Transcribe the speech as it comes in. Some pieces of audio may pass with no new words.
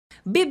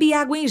Bebi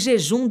água em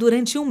jejum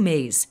durante um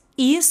mês.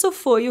 Isso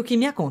foi o que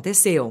me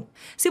aconteceu.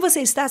 Se você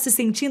está se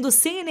sentindo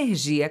sem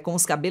energia, com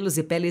os cabelos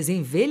e peles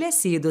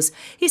envelhecidos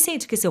e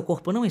sente que seu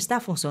corpo não está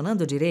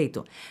funcionando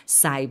direito,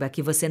 saiba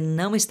que você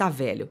não está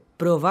velho.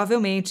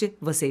 Provavelmente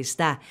você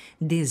está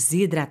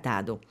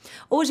desidratado.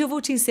 Hoje eu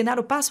vou te ensinar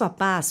o passo a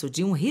passo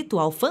de um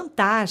ritual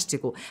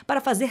fantástico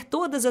para fazer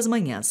todas as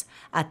manhãs,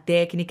 a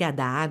técnica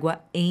da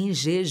água em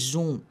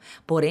jejum.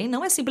 Porém,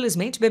 não é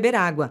simplesmente beber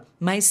água,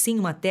 mas sim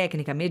uma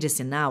técnica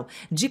medicinal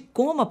de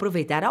como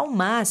aproveitar ao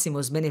máximo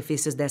os benefícios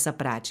dessa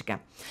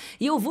prática.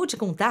 E eu vou te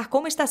contar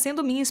como está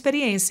sendo minha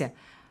experiência.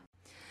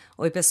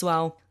 Oi,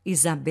 pessoal.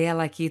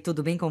 Isabela aqui,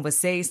 tudo bem com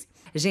vocês?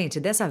 Gente,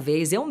 dessa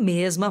vez eu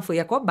mesma fui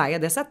a cobaia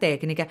dessa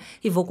técnica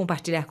e vou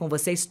compartilhar com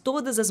vocês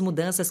todas as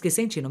mudanças que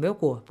senti no meu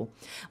corpo.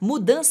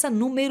 Mudança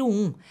número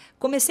 1.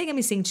 Comecei a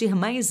me sentir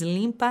mais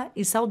limpa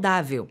e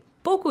saudável.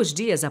 Poucos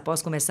dias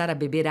após começar a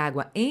beber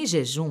água em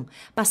jejum,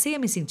 passei a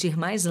me sentir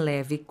mais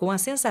leve, com a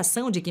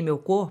sensação de que meu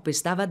corpo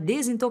estava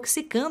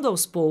desintoxicando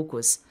aos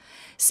poucos.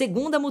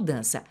 Segunda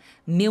mudança,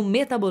 meu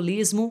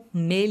metabolismo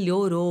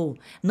melhorou.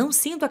 Não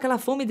sinto aquela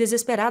fome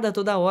desesperada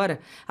toda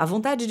hora. A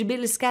vontade de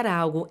beliscar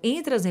algo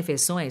entre as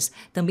refeições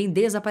também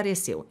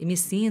desapareceu e me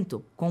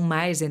sinto com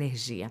mais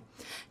energia.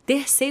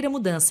 Terceira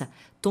mudança,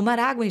 tomar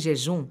água em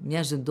jejum me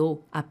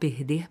ajudou a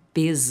perder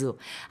peso.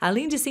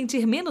 Além de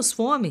sentir menos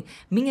fome,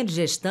 minha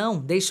digestão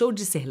deixou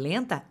de ser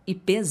lenta e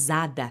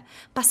pesada.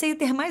 Passei a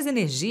ter mais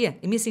energia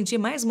e me senti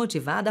mais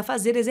motivada a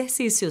fazer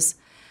exercícios.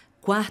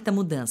 Quarta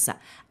mudança,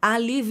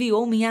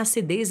 aliviou minha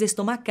acidez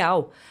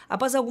estomacal.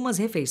 Após algumas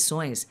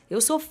refeições,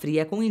 eu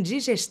sofria com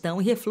indigestão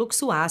e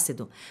refluxo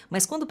ácido,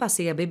 mas quando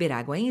passei a beber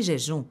água em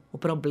jejum, o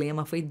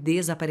problema foi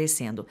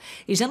desaparecendo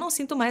e já não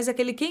sinto mais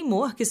aquele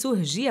queimor que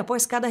surgia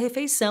após cada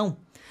refeição.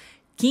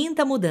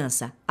 Quinta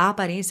mudança, a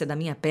aparência da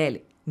minha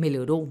pele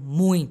melhorou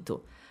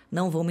muito.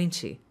 Não vou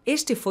mentir.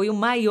 Este foi o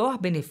maior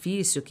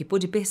benefício que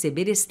pude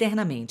perceber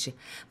externamente.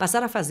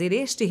 Passar a fazer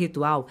este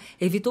ritual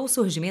evitou o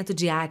surgimento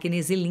de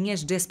acnes e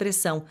linhas de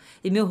expressão,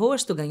 e meu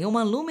rosto ganhou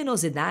uma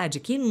luminosidade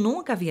que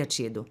nunca havia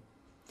tido.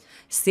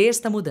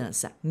 Sexta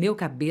mudança, meu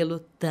cabelo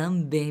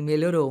também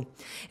melhorou.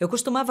 Eu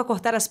costumava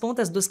cortar as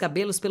pontas dos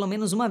cabelos pelo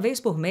menos uma vez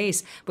por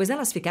mês, pois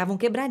elas ficavam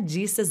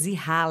quebradiças e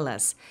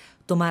ralas.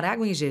 Tomar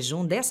água em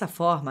jejum dessa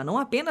forma não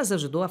apenas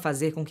ajudou a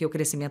fazer com que o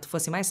crescimento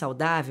fosse mais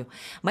saudável,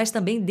 mas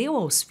também deu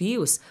aos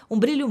fios um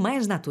brilho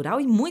mais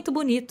natural e muito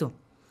bonito.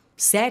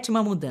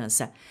 Sétima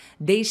mudança,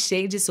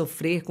 deixei de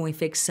sofrer com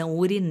infecção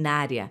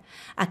urinária.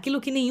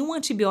 Aquilo que nenhum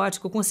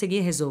antibiótico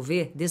conseguia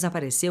resolver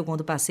desapareceu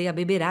quando passei a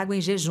beber água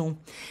em jejum.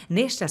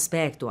 Neste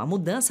aspecto, a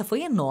mudança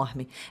foi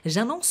enorme.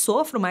 Já não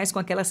sofro mais com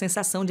aquela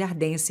sensação de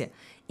ardência.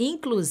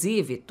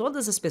 Inclusive,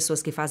 todas as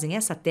pessoas que fazem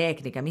essa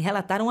técnica me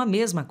relataram a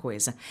mesma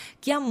coisa,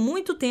 que há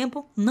muito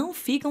tempo não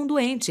ficam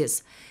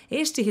doentes.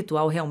 Este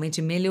ritual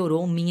realmente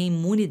melhorou minha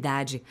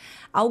imunidade.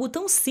 Algo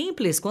tão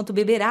simples quanto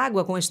beber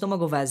água com o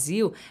estômago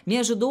vazio me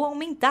ajudou a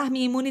aumentar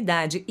minha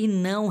imunidade e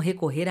não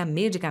recorrer a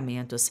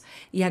medicamentos.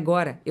 E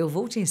agora eu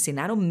vou te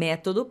ensinar o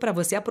método para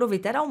você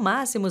aproveitar ao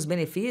máximo os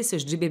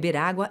benefícios de beber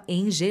água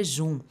em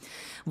jejum.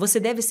 Você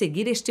deve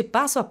seguir este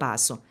passo a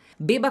passo.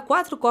 Beba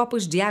 4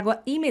 copos de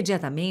água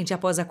imediatamente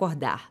após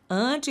acordar,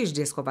 antes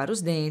de escovar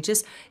os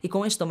dentes e com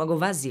o estômago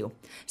vazio.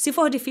 Se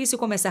for difícil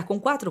começar com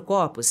 4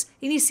 copos,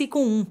 inicie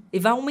com 1 e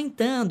vá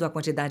aumentando a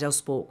quantidade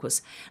aos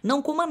poucos.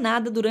 Não coma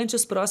nada durante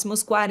os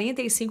próximos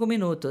 45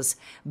 minutos.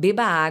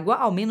 Beba água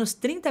ao menos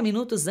 30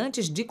 minutos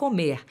antes de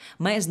comer,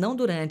 mas não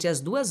durante as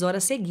 2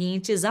 horas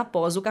seguintes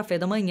após o café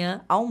da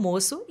manhã,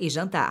 almoço e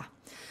jantar.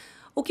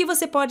 O que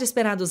você pode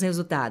esperar dos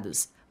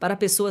resultados? Para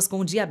pessoas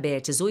com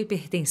diabetes ou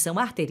hipertensão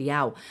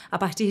arterial, a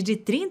partir de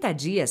 30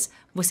 dias,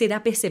 você irá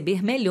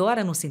perceber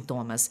melhora nos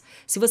sintomas.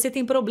 Se você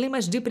tem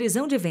problemas de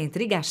prisão de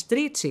ventre e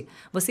gastrite,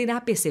 você irá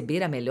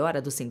perceber a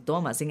melhora dos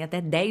sintomas em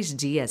até 10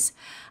 dias.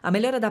 A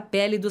melhora da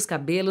pele e dos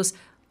cabelos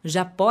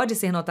já pode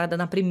ser notada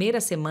na primeira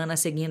semana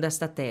seguindo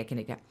esta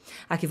técnica.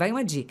 Aqui vai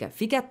uma dica.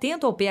 Fique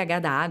atento ao pH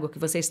da água que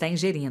você está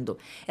ingerindo.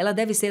 Ela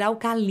deve ser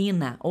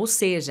alcalina, ou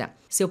seja,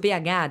 seu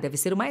pH deve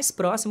ser o mais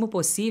próximo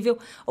possível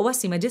ou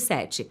acima de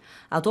 7.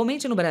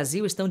 Atualmente no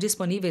Brasil estão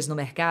disponíveis no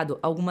mercado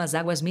algumas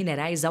águas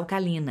minerais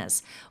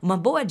alcalinas. Uma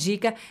boa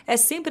dica é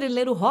sempre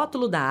ler o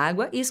rótulo da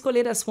água e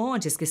escolher as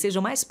fontes que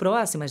sejam mais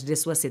próximas de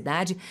sua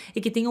cidade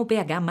e que tenham o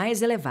pH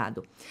mais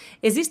elevado.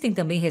 Existem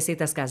também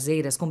receitas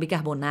caseiras com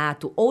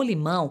bicarbonato ou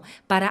limão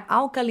para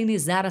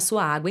alcalinizar a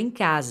sua água em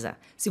casa.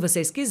 Se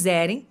vocês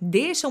quiserem,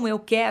 deixa um eu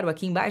quero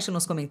aqui embaixo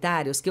nos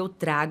comentários que eu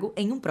trago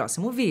em um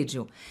próximo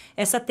vídeo.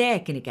 Essa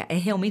técnica é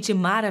realmente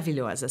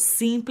maravilhosa,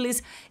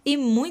 simples e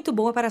muito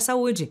boa para a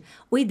saúde.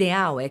 O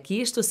ideal é que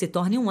isto se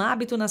torne um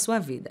hábito na sua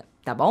vida,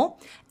 tá bom?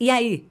 E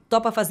aí,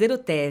 topa fazer o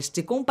teste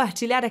e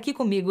compartilhar aqui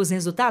comigo os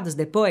resultados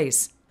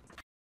depois?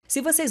 Se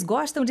vocês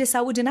gostam de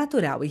saúde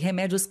natural e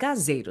remédios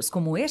caseiros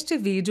como este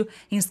vídeo,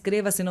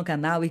 inscreva-se no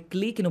canal e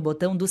clique no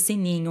botão do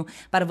sininho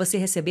para você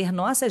receber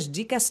nossas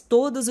dicas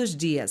todos os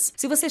dias.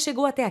 Se você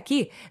chegou até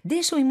aqui,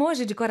 deixa um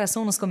emoji de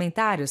coração nos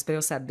comentários para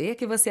eu saber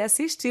que você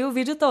assistiu o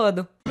vídeo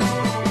todo.